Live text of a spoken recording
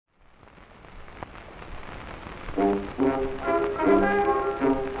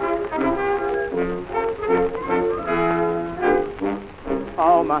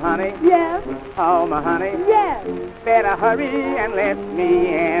Oh, my honey. Yes. Oh, my honey. Yes. Better hurry and let me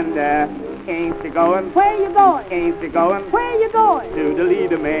in. Ain't you going? Where you going? Ain't you going? Where you going? To the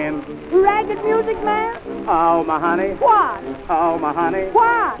leader man. Ragged music man? Oh, my honey. What? Oh, my honey.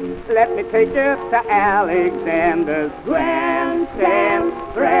 What? Let me take you to Alexander's Grandstand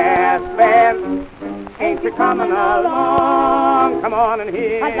Brass Band. Ain't you coming along? Come on and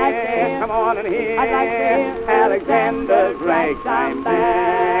hear. I'd like to hear. Come on and hear. I'd like to hear. Alexander's Ragtime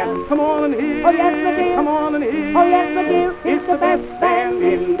Band. Come on and hear. Oh, yes, I do. Come on and hear. Oh, yes, I do. It's the best band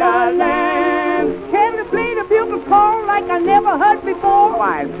in the land. Can you play the bugle call like I never heard before?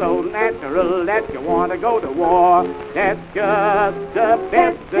 Why, it's so natural that you want to go to war. That's just the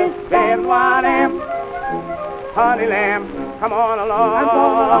bestest band. What am? Honey lamb, come on along. I'm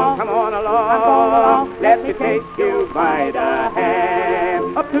going along. Come on along. I'm going along. Let me take you by the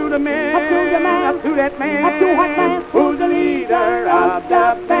hand. Up to the man. Up to the man. Up to that man. Up to what man? Who's the leader of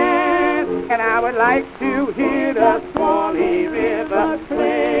the band? And I would like to hear the Swanee River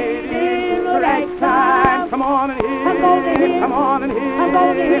played in ragtime. Come on and hear. I'm going to hear. Come on and hear. I'm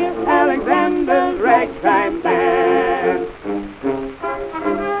going to hear. Alexander's Ragtime Band.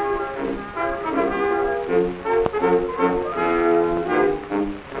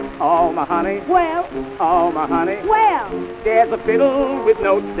 Oh, my honey. Well, Oh, my honey. well, There's a fiddle with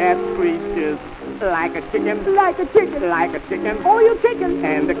notes that screeches like a chicken. like a chicken. Like a chicken. Oh, you chicken.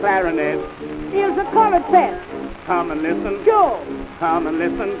 And the clarinet. Here's a colored pet. Come and listen. Sure, Come and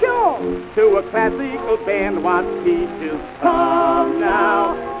listen. sure. To a classical band what teaches. Come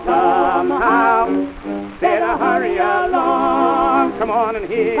now, somehow. Better hurry along. Come on and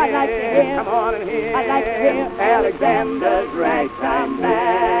hear. I'd like to hear. Come on and hear. I'd like to hear. Alexander's Ragtime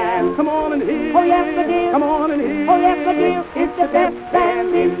Band. Come on and hear. Oh, yes, I do. Come on and hear. Oh, yes, I do. It's the best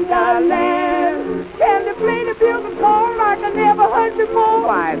band in the land. Can you play the bugle call like I never heard before?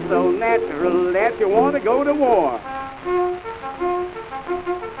 Why, it's so natural that you want to go to war.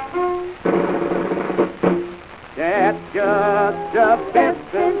 That's just the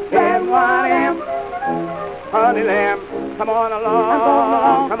bestest band what am. Honey lamb, come on along. I'm going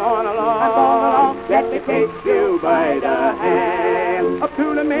along. Come on along. I'm going along. Let me take you by the hand. Up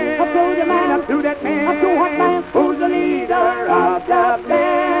to the man. Up to the man. Up to that man. Up to what man? Who's the leader of the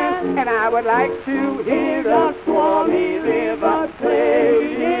band? And I would like to hear the Swanee River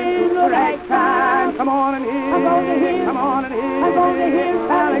play in ragtime. Come on and hear. I'm going to hear. Come on and hear. I'm going to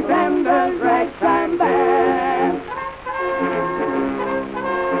hear. Alexander's Ragtime Band.